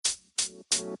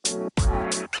Okay,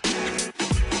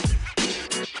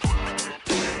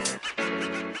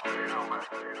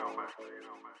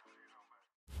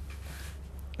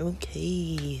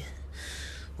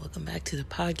 welcome back to the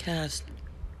podcast.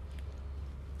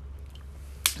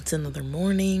 It's another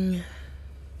morning.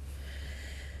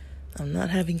 I'm not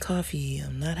having coffee.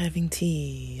 I'm not having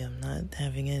tea. I'm not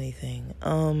having anything.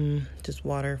 Just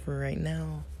water for right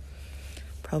now.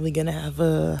 Probably gonna have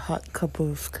a hot cup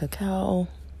of cacao.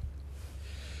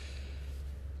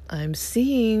 I'm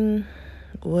seeing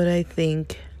what I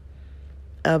think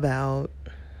about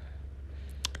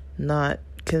not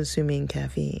consuming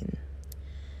caffeine.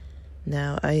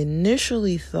 Now, I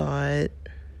initially thought,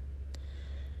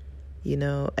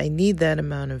 I need that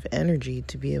amount of energy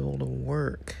to be able to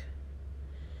work.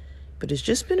 But it's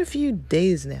just been a few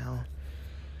days now.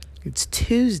 It's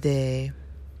Tuesday,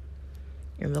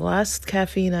 and the last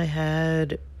caffeine I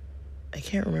had, I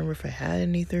can't remember if I had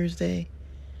any Thursday.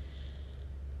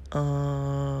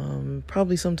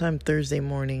 Probably sometime Thursday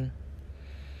morning.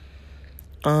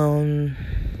 Now,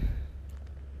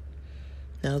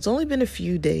 it's only been a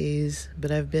few days,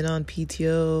 but I've been on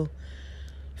PTO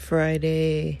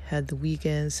Friday, had the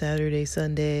weekend, Saturday,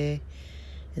 Sunday,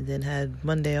 and then had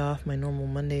Monday off, my normal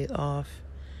Monday off.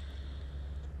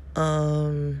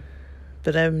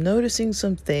 But I'm noticing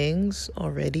some things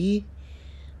already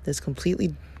that's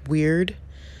completely weird.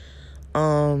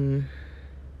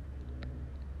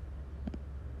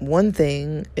 One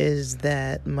thing is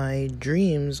that my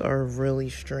dreams are really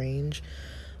strange.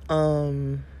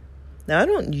 Now, I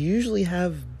don't usually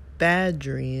have bad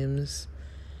dreams,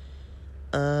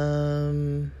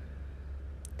 but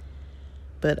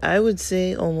I would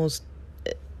say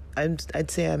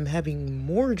I'd say I'm having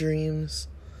more dreams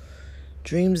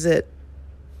that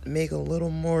make a little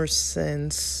more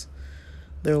sense.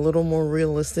 They're a little more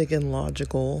realistic and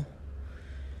logical,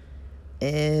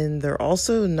 and they're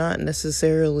also not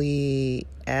necessarily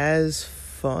as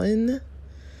fun.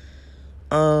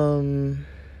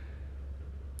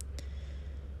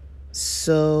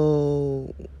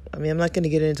 So, I'm not going to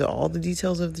get into all the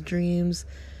details of the dreams.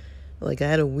 Like, I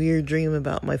had a weird dream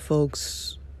about my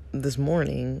folks this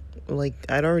morning. Like,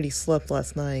 I'd already slept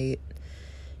last night,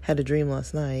 had a dream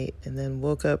last night, and then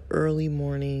woke up early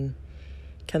morning,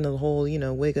 kind of the whole,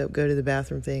 wake up, go to the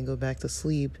bathroom thing, go back to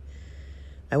sleep.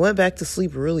 I went back to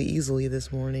sleep really easily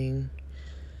this morning.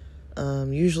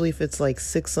 Usually if it's like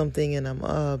 6-something and I'm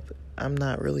up, I'm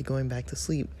not really going back to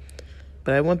sleep.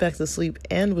 But I went back to sleep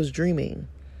and was dreaming.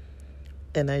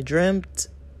 And I dreamt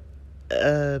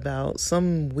about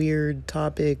some weird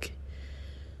topic,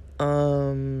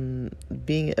 being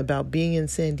in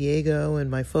San Diego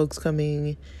and my folks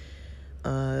coming.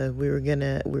 We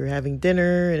were having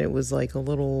dinner, and it was like a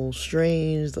little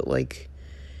strange that like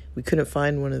we couldn't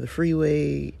find one of the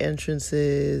freeway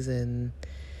entrances, and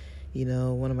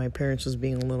one of my parents was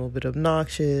being a little bit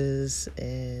obnoxious,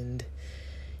 and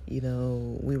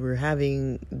we were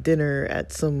having dinner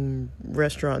at some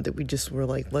restaurant that we just were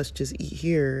like, let's just eat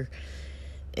here.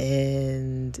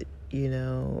 And,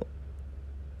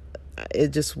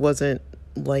 it just wasn't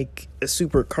like a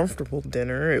super comfortable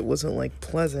dinner. It wasn't like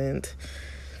pleasant.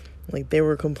 Like, they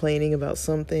were complaining about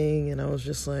something, and I was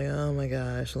just like, oh my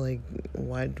gosh, like,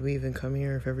 why did we even come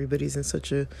here if everybody's in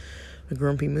such a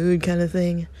grumpy mood kind of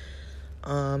thing?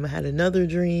 I had another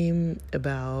dream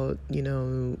about,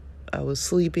 I was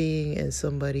sleeping, and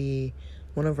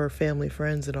one of our family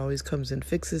friends that always comes and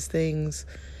fixes things,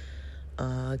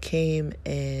 came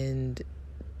and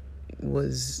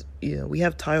was, we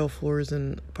have tile floors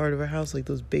in part of our house, like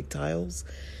those big tiles.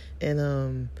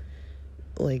 And,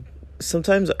 like,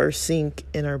 sometimes our sink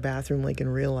in our bathroom, like in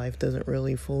real life, doesn't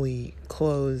really fully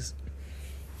close,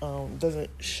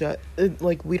 doesn't shut.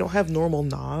 Like, we don't have normal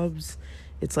knobs.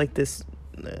 It's like this,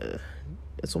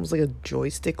 it's almost like a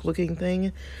joystick looking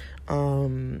thing.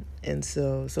 And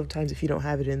so sometimes if you don't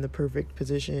have it in the perfect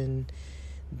position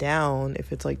down,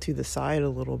 if it's like to the side a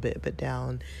little bit but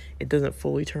down, it doesn't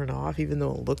fully turn off even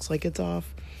though it looks like it's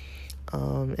off.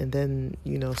 And then,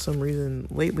 some reason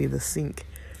lately the sink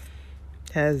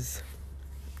has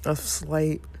a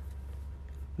slight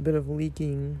bit of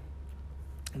leaking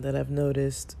that I've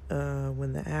noticed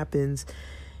when that happens.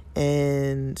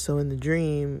 And so in the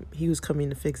dream, he was coming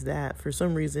to fix that. For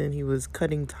some reason, he was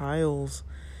cutting tiles,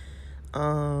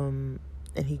 and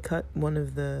he cut one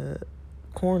of the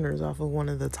corners off of one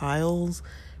of the tiles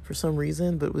for some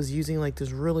reason, but was using like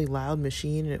this really loud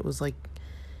machine. And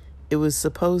it was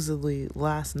supposedly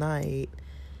last night,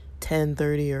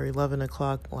 10:30 or 11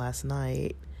 o'clock last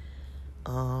night.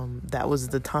 That was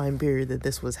the time period that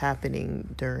this was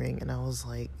happening during. And I was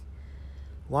like,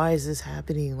 why is this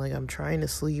happening? Like, I'm trying to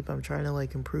sleep. I'm trying to,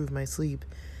 like, improve my sleep.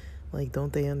 Like,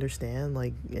 don't they understand?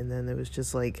 Like, and then it was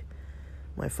just, like,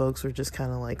 my folks were just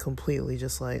kind of, like, completely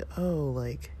just like, oh,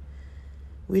 like,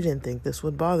 we didn't think this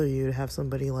would bother you to have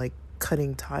somebody, like,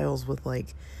 cutting tiles with,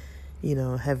 like, you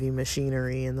know, heavy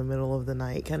machinery in the middle of the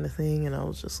night kind of thing. And I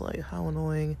was just like, how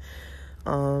annoying.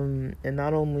 And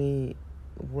not only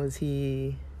was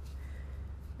he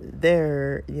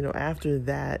there, you know, after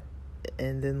that,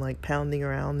 and then, like, pounding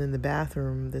around in the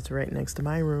bathroom that's right next to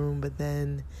my room, but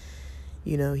then,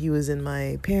 you know, he was in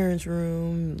my parents'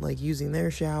 room, like, using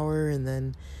their shower, and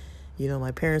then, you know,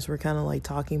 my parents were kind of, like,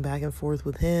 talking back and forth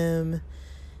with him,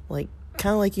 like,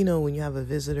 kind of like, you know, when you have a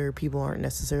visitor, people aren't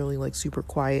necessarily, like, super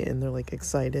quiet, and they're, like,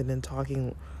 excited and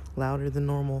talking louder than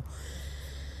normal.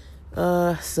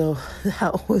 So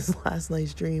that was last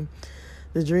night's dream.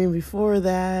 The dream before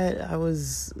that, I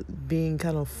was being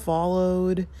kind of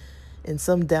followed in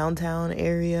some downtown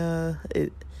area.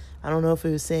 I don't know if it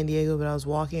was San Diego, but I was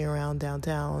walking around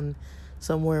downtown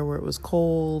somewhere where it was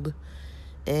cold.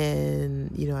 And,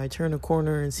 you know, I turn a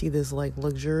corner and see this, like,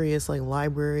 luxurious, like,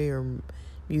 library or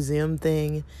museum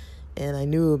thing. And I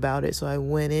knew about it, so I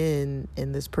went in,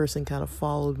 and this person kind of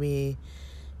followed me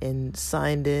and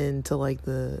signed in to, like,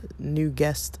 the new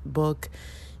guest book.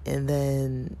 And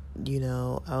then, you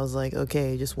know, I was like,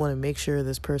 okay, just want to make sure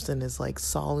this person is, like,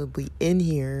 solidly in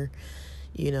here,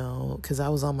 you know, because I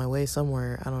was on my way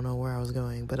somewhere. I don't know where I was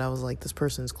going, but I was like, this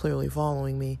person's clearly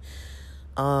following me.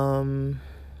 I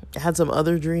had some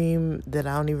other dream that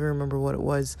I don't even remember what it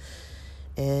was.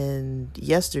 And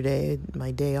yesterday, my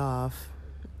day off,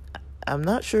 I'm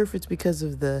not sure if it's because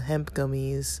of the hemp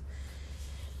gummies.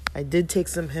 I did take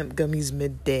some hemp gummies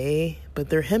midday, but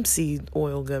they're hemp seed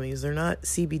oil gummies. They're not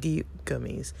CBD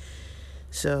gummies.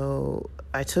 So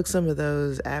I took some of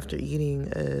those after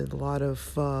eating a lot of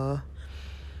pho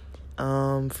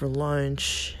for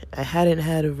lunch. I hadn't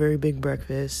had a very big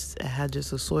breakfast. I had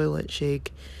just a Soylent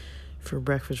shake for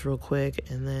breakfast real quick,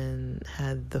 and then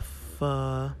had the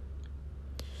pho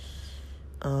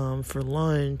for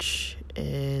lunch,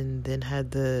 and then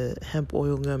had the hemp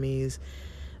oil gummies.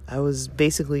 I was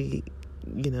basically,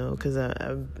 you know, because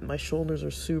my shoulders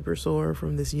are super sore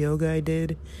from this yoga I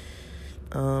did,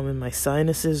 and my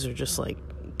sinuses are just, like,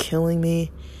 killing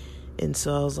me, and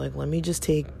so I was like, let me just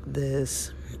take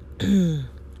this, and,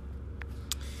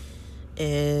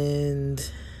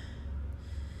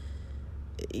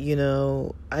 you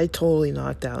know, I totally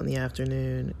knocked out in the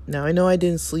afternoon. Now, I know I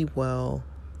didn't sleep well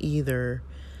either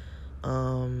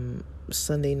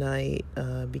Sunday night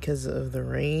because of the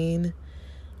rain.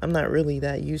 I'm not really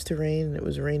that used to rain, and it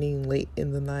was raining late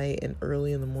in the night and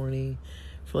early in the morning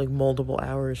for, like, multiple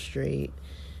hours straight.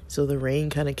 So the rain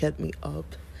kind of kept me up,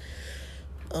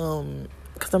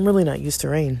 because I'm really not used to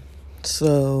rain.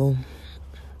 So,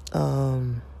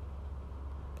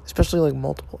 especially, like,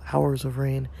 multiple hours of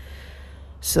rain.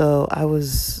 So I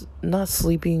was not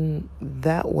sleeping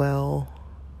that well.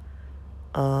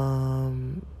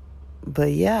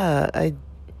 But yeah,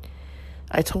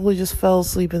 I totally just fell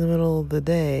asleep in the middle of the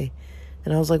day.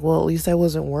 And I was like, well, at least I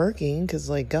wasn't working, because,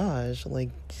 like, gosh, like,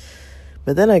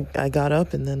 but then I got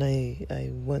up, and then I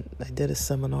did a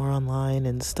seminar online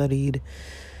and studied,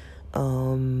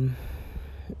 for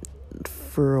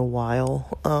a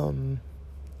while,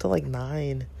 till, like,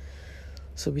 9.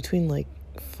 So between, like,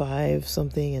 5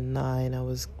 something and 9, I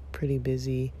was pretty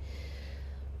busy.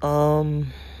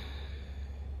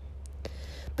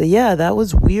 But yeah, that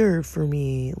was weird for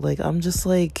me. Like, I'm just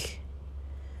like,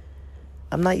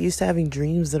 I'm not used to having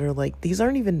dreams that are like, these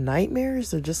aren't even nightmares.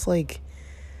 They're just like,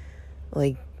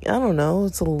 I don't know.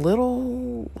 It's a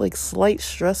little, like, slight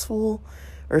stressful,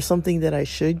 or something that I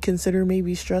should consider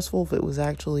maybe stressful if it was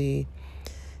actually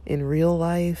in real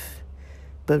life,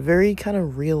 but very kind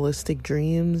of realistic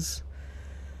dreams.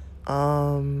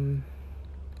 I mean,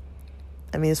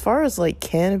 as far as, like,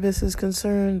 cannabis is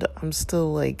concerned, I'm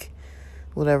still, like,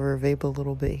 whatever, vape a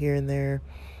little bit here and there.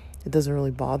 It doesn't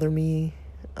really bother me.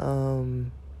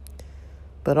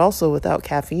 But also, without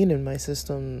caffeine in my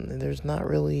system, there's not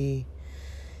really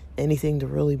anything to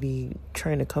really be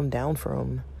trying to come down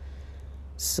from.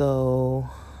 So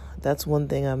that's one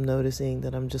thing I'm noticing,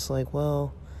 that I'm just like,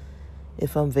 well,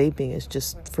 if I'm vaping, it's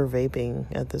just for vaping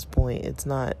at this point. It's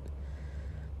not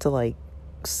to, like,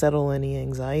 settle any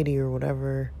anxiety or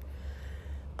whatever.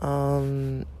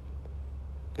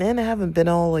 And I haven't been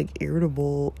all, like,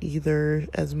 irritable either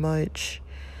as much.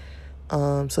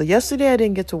 So yesterday I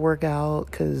didn't get to work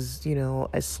out because, you know,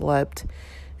 I slept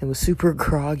and was super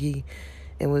groggy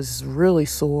and was really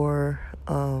sore.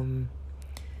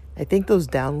 I think those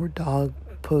downward dog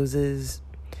poses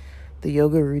the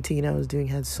yoga routine I was doing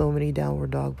had so many downward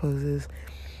dog poses.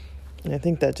 And I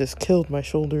think that just killed my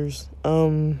shoulders.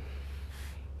 That's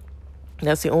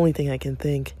the only thing I can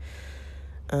think.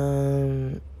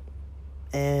 And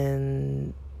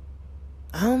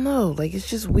I don't know, like, it's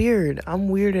just weird. I'm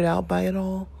weirded out by it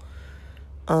all.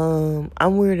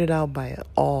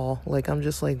 Like, I'm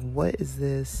just like, what is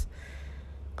this?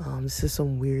 This is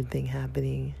some weird thing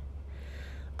happening.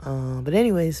 But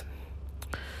anyways,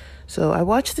 so I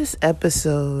watched this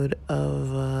episode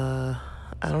of,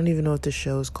 I don't even know what the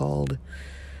show is called.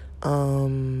 Let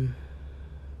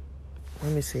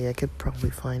me see, I could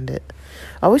probably find it.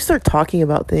 I always start talking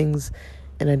about things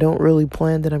and I don't really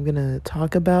plan that I'm gonna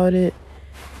talk about it.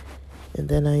 And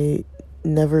then I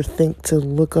never think to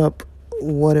look up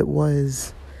what it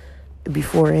was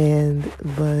beforehand,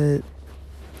 but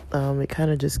it kind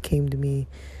of just came to me.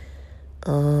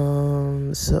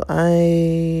 So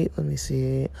let me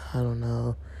see, I don't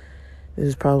know. It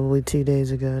was probably 2 days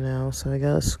ago now, so I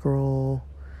gotta scroll.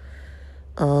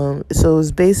 So it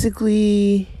was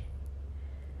basically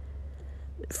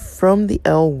from the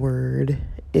L Word.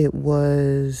 It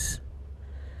was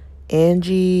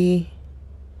Angie,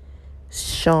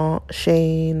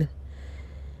 Shane,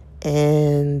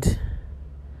 and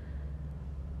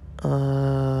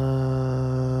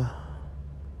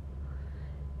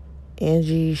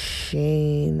Angie,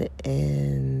 Shane,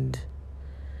 and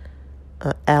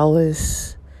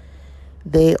Alice.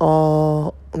 They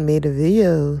all made a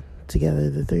video together,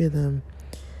 the three of them.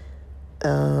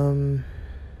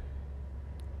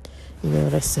 You know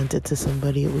what, I sent it to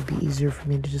somebody. It would be easier for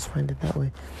me to just find it that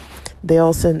way. They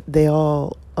all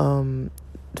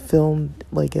filmed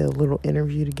like a little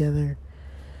interview together.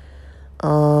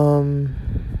 And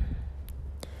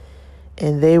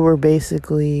they were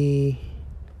basically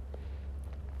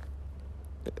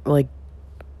like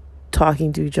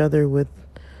talking to each other with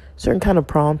certain kind of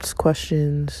prompts,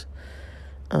 questions.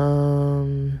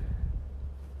 It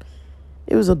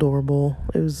was adorable.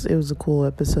 It was a cool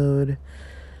episode.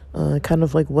 Kind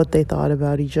of like what they thought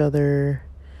about each other.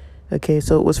 Okay,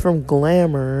 so it was from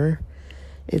Glamour.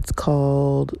 It's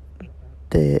called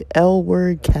the L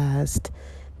Word Cast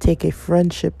Take a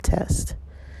Friendship Test,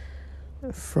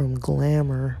 from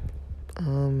Glamour.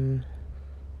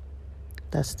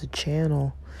 That's the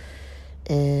channel.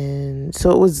 And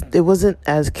so it wasn't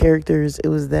as characters, it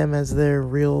was them as their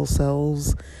real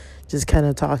selves, just kind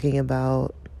of talking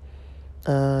about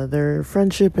their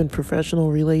friendship and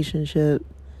professional relationship,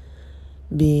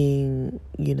 being,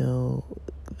 you know,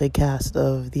 the cast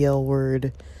of the L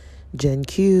Word Gen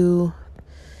Q.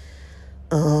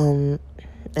 And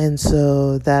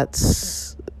so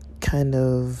that's kind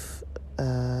of,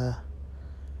 I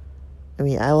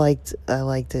liked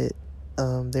it.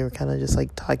 They were kind of just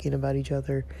like talking about each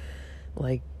other,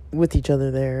 like with each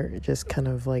other there, just kind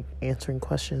of like answering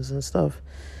questions and stuff.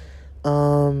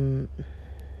 And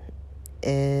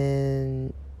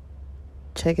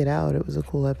check it out. It was a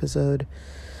cool episode.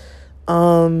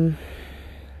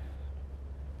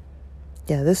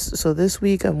 This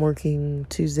week I'm working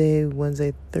Tuesday,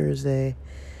 Wednesday, Thursday.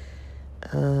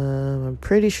 I'm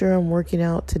pretty sure I'm working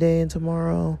out today and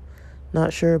tomorrow.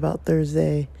 Not sure about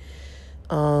Thursday.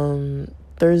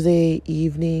 Thursday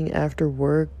evening after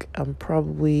work, I'm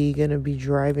probably gonna be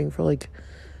driving for like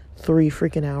 3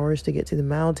 freaking hours to get to the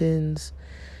mountains.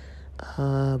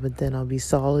 But then I'll be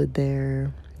solid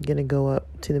there. I'm gonna go up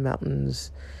to the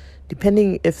mountains,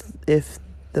 depending if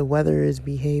the weather is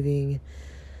behaving.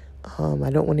 I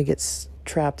don't want to get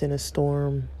trapped in a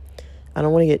storm. I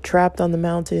don't want to get trapped on the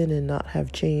mountain and not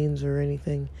have chains or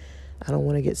anything. I don't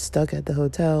want to get stuck at the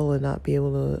hotel and not be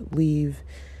able to leave.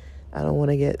 I don't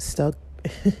want to get stuck,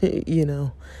 you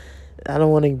know. I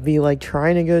don't want to be like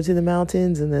trying to go to the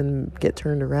mountains and then get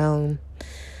turned around.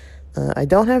 I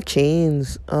don't have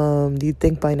chains. You'd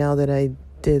think by now that I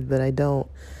did, but I don't.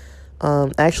 I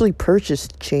actually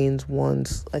purchased chains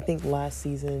once. I think last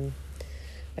season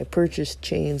I purchased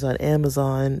chains on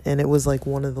Amazon, and it was like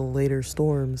one of the later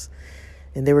storms,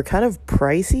 and they were kind of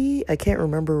pricey. I can't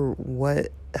remember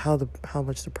how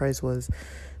much the price was,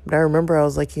 but I remember I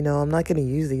was like, I'm not going to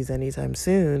use these anytime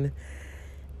soon,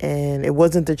 and it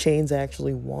wasn't the chains I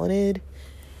actually wanted,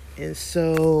 and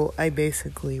so I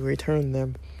basically returned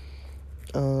them.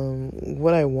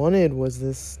 What I wanted was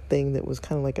this thing that was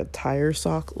kind of like a tire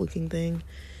sock looking thing,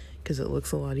 because it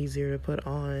looks a lot easier to put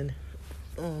on.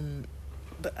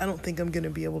 But I don't think I'm going to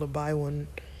be able to buy one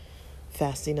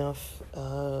fast enough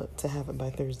to have it by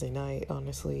Thursday night,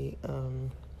 honestly,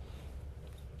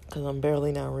 because I'm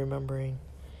barely now remembering.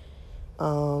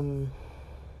 But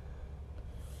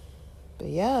But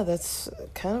yeah, that's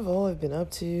kind of all I've been up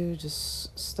to.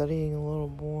 Just studying a little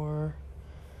more.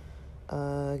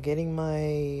 Getting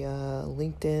my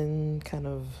LinkedIn kind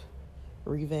of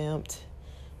revamped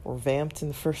or vamped in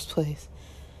the first place.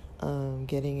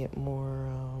 Getting it more,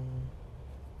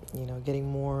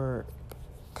 getting more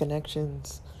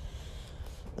connections.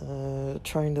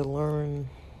 Trying to learn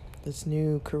this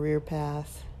new career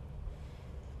path.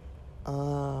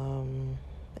 In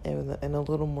a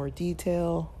little more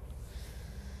detail.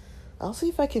 I'll see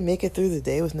if I can make it through the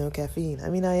day with no caffeine.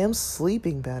 I mean, I am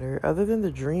sleeping better. Other than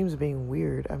the dreams being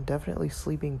weird, I'm definitely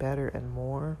sleeping better and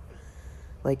more.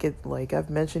 Like I've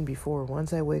mentioned before,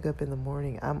 once I wake up in the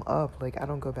morning, I'm up. Like, I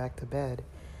don't go back to bed.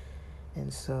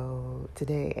 And so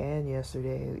today and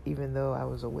yesterday, even though I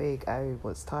was awake, I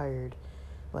was tired.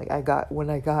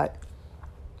 When I got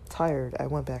tired, I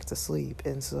went back to sleep.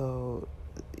 And so,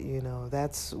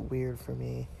 that's weird for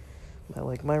me.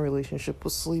 My relationship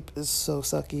with sleep is so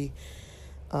sucky.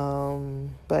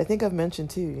 But I think I've mentioned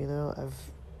too,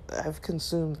 I've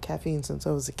consumed caffeine since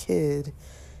I was a kid,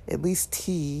 at least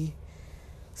tea,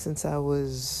 since I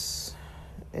don't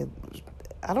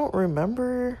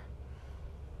remember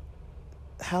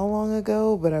how long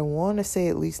ago, but I want to say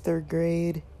at least third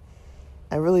grade.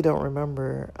 I really don't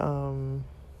remember.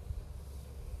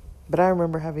 But I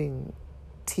remember having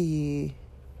tea,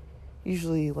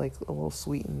 usually like a little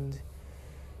sweetened.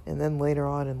 And then later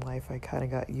on in life, I kind of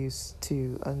got used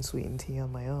to unsweetened tea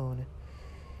on my own.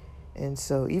 And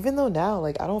so even though now,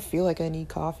 I don't feel like I need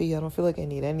coffee, I don't feel like I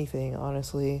need anything,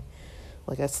 honestly.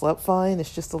 I slept fine,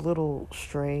 it's just a little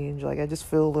strange. I just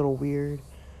feel a little weird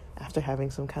after having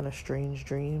some kind of strange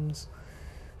dreams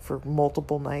for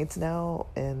multiple nights now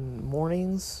and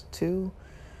mornings too.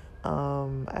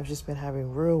 I've just been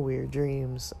having real weird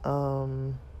dreams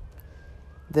that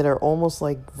are almost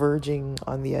verging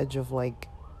on the edge of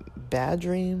bad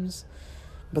dreams,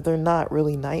 but they're not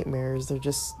really nightmares. They're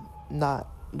just not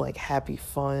happy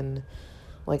fun.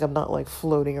 I'm not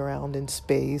floating around in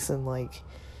space and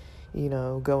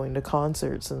going to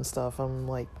concerts and stuff.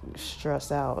 I'm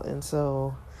stressed out, and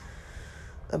so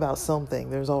about something.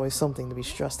 There's always something to be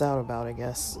stressed out about, I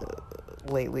guess,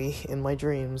 lately in my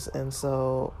dreams. And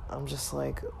so I'm just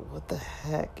what the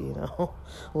heck,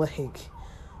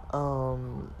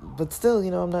 but still,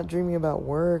 I'm not dreaming about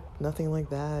work, nothing like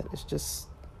that. It's just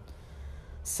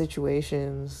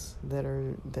situations that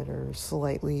are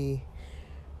slightly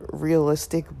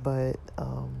realistic, but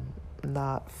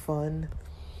not fun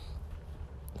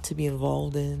to be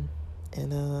involved in.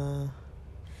 And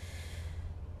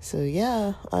so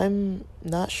yeah, I'm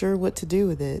not sure what to do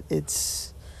with it.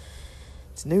 It's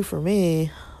new for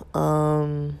me.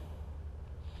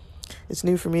 It's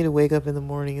new for me to wake up in the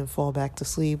morning and fall back to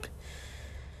sleep.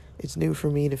 It's new for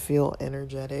me to feel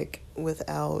energetic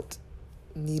without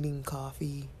needing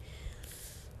coffee.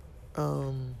 I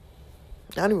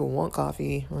don't even want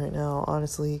coffee right now,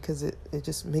 honestly, because it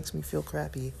just makes me feel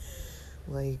crappy.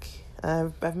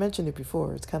 I've mentioned it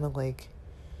before. It's kind of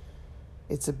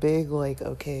it's a big,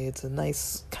 okay, it's a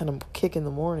nice kind of kick in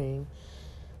the morning,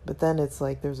 but then it's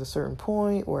there's a certain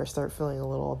point where I start feeling a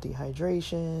little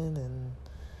dehydration, and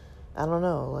I don't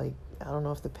know, I don't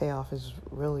know if the payoff is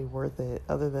really worth it,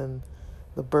 other than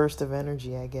the burst of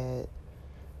energy I get,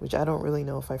 which I don't really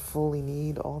know if I fully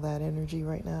need all that energy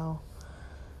right now.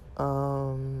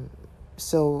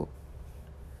 So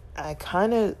I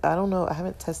don't know, I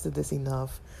haven't tested this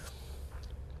enough,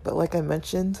 but like I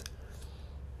mentioned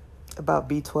about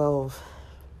B12,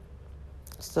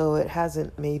 so it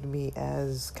hasn't made me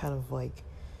as kind of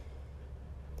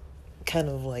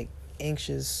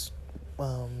anxious,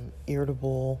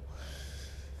 irritable,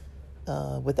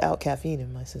 without caffeine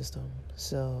in my system.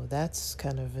 So that's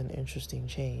kind of an interesting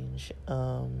change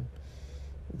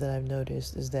that I've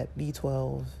noticed, is that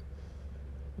B12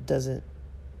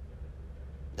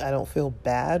 I don't feel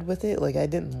bad with it. I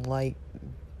didn't like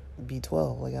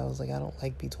B12. I was I don't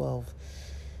like B12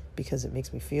 because it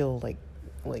makes me feel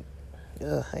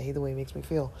ugh, I hate the way it makes me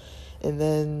feel. And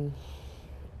then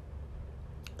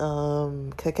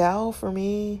cacao for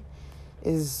me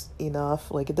is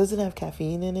enough. It doesn't have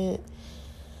caffeine in it.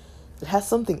 It has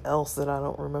something else that I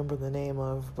don't remember the name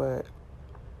of, but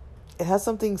it has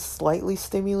something slightly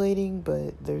stimulating,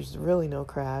 but there's really no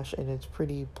crash, and it's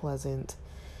pretty pleasant.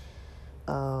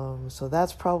 So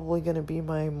that's probably going to be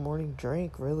my morning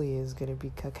drink, really, is going to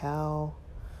be cacao,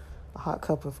 a hot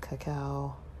cup of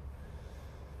cacao.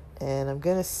 And I'm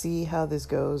going to see how this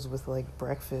goes with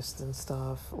breakfast and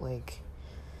stuff.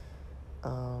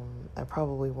 I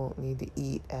probably won't need to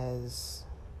eat as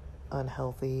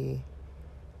unhealthy,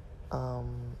 or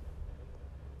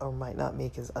might not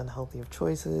make as unhealthy of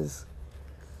choices.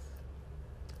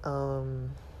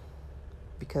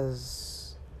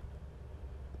 Because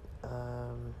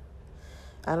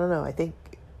I don't know, I think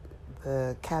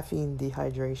the caffeine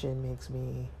dehydration makes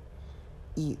me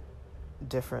eat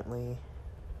differently.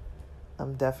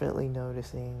 I'm definitely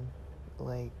noticing,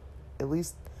 like, at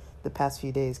least the past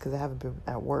few days, because I haven't been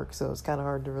at work, so it's kind of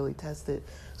hard to really test it.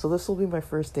 So this will be my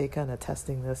first day kind of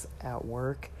testing this at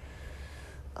work.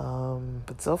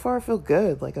 But so far I feel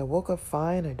good. Like, I woke up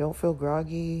fine. I don't feel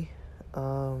groggy.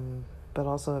 But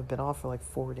also I've been off for like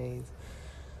 4 days.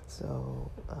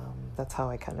 So that's how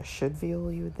I kind of should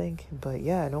feel, you would think. But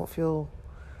yeah, I don't feel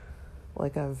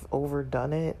like I've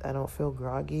overdone it. I don't feel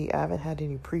groggy. I haven't had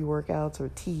any pre-workouts or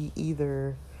tea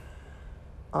either.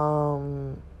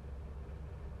 I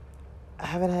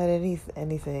haven't had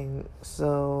anything.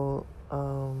 So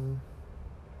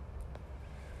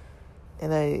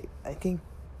and I think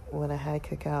when I had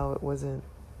cacao, it wasn't,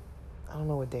 I don't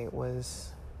know what day it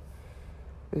was.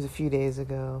 It was a few days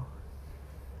ago.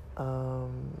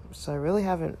 So I really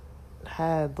haven't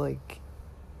had, like,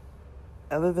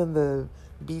 other than the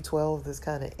B12 that's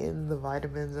kind of in the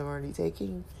vitamins I'm already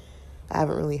taking, I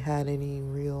haven't really had any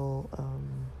real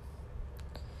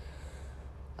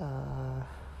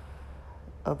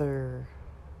other,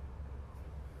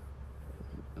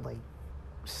 like,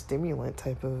 stimulant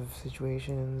type of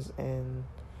situations. And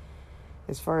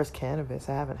as far as cannabis,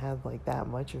 I haven't had, like, that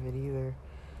much of it either.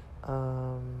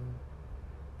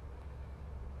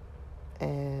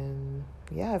 And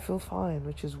yeah, I feel fine,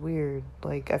 which is weird.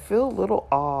 Like, I feel a little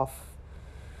off.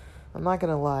 I'm not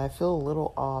gonna lie, I feel a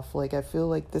little off. Like, I feel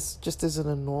like this just isn't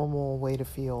a normal way to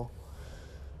feel.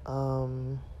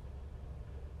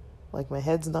 Like, my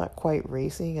head's not quite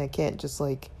racing. I can't just,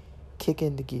 like, kick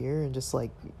into gear and just,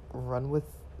 like, run with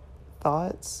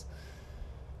thoughts.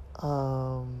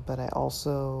 But I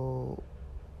also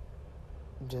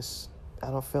just, I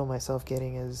don't feel myself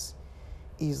getting as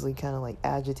easily kind of, like,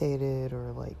 agitated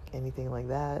or, like, anything like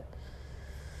that.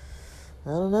 I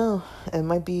don't know. It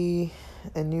might be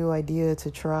a new idea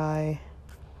to try.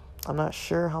 I'm not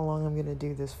sure how long I'm going to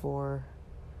do this for.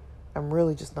 I'm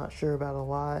really just not sure about a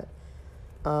lot.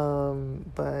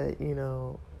 But, you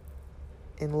know,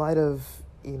 in light of,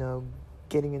 you know,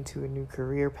 getting into a new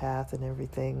career path and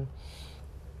everything,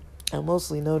 I'm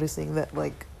mostly noticing that,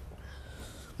 like,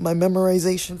 my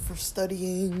memorization for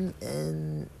studying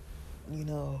and, you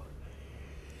know,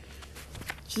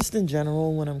 just in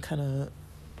general when I'm kind of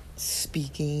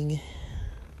speaking,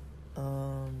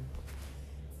 I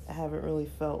haven't really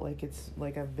felt like it's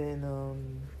like I've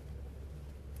been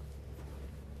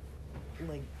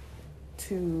like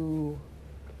too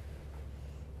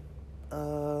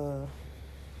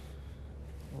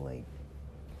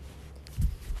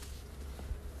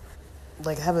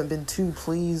like I haven't been too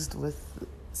pleased with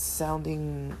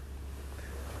sounding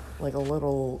like a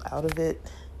little out of it.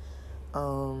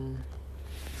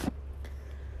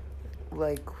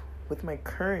 Like with my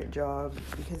current job,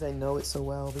 because I know it so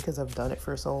well, because I've done it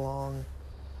for so long,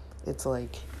 it's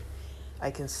like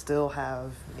I can still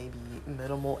have maybe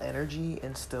minimal energy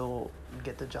and still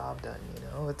get the job done, you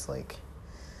know? It's like,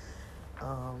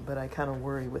 but I kind of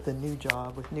worry with a new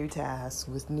job, with new tasks,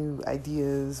 with new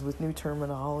ideas, with new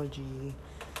terminology,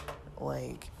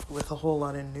 like with a whole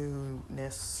lot of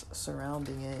newness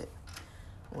surrounding it.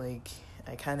 Like,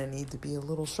 I kind of need to be a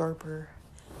little sharper,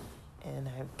 and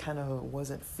I kind of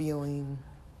wasn't feeling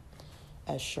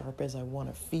as sharp as I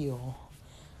want to feel,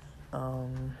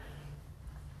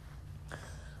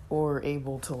 or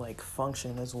able to, like,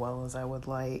 function as well as I would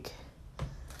like,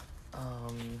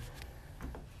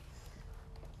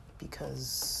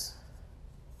 because,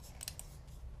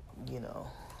 you know,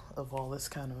 of all this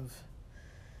kind of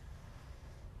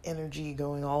energy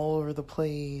going all over the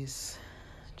place.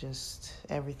 Just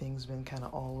everything's been kind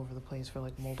of all over the place for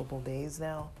like multiple days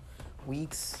now,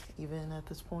 weeks even at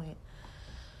this point.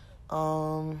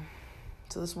 So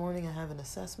this morning I have an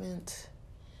assessment,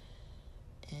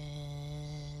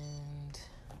 and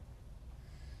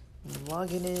I'm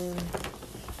logging in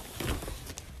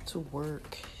to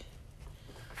work.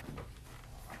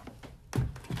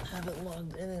 I haven't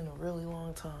logged in a really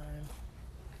long time.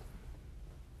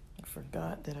 I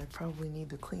forgot that I probably need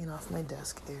to clean off my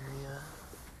desk area,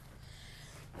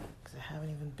 because I haven't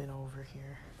even been over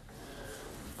here.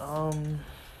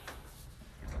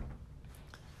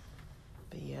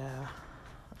 But yeah,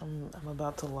 I'm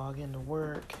about to log into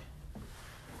work.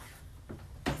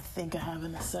 I think I have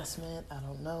an assessment. I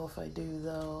don't know if I do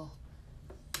though,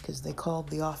 because they called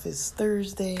the office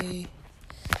Thursday,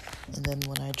 and then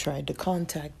when I tried to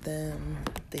contact them,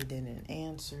 they didn't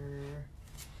answer.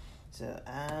 So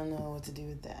I don't know what to do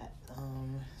with that.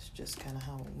 It's just kind of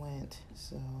how it went.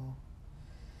 So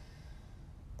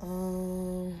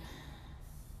And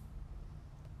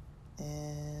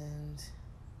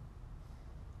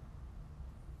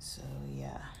so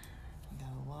yeah, I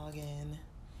gotta log in,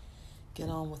 get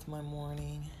on with my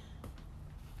morning.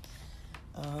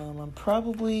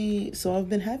 I've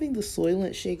been having the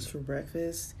Soylent shakes for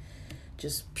breakfast,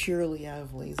 just purely out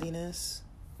of laziness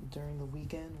during the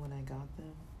weekend when I got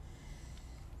them.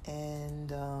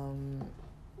 And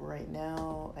right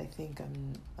now, I think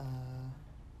I'm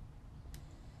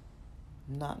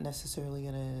not necessarily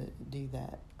gonna do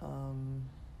that. I'm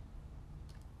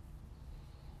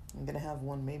gonna have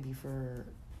one maybe for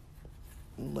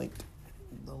like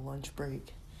the lunch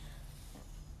break.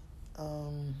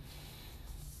 And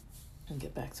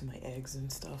get back to my eggs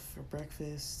and stuff for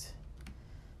breakfast.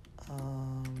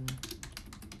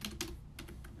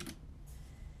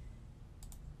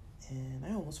 And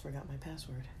I almost forgot my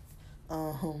password.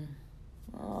 Oh,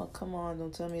 come on,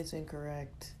 don't tell me it's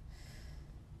incorrect.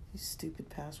 These stupid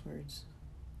passwords.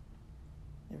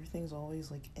 Everything's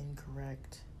always like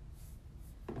incorrect.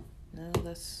 No, that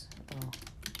was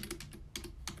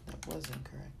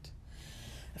incorrect.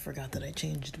 I forgot that I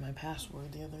changed my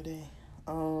password the other day.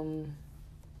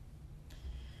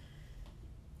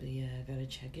 But yeah, I gotta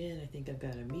check in. I think I've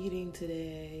got a meeting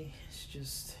today. It's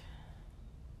just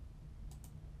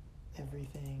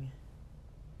everything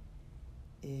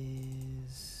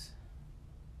is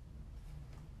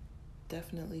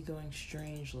definitely going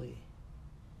strangely.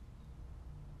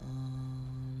 I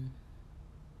don't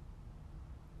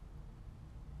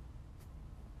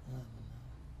know.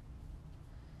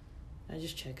 I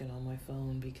just check it on my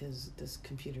phone because this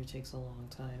computer takes a long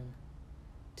time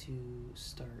to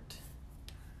start.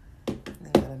 I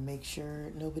gotta make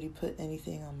sure nobody put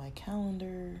anything on my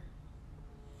calendar.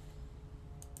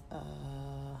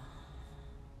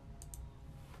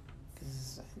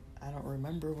 Because I don't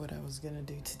remember what I was gonna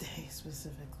do today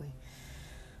specifically.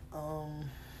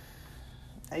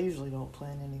 I usually don't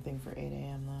plan anything for 8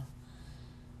 a.m. though.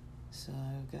 So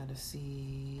I've got to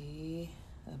see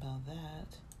about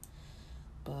that.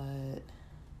 But,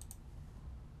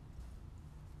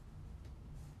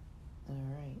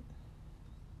 alright.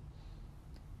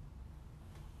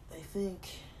 I think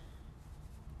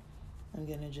I'm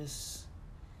gonna just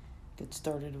get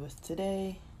started with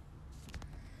today.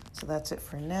 So that's it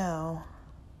for now.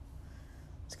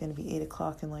 It's gonna be 8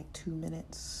 o'clock in like 2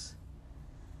 minutes.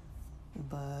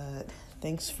 But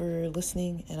thanks for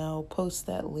listening, and I'll post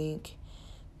that link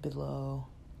below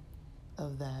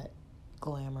of that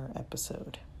Glamour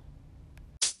episode.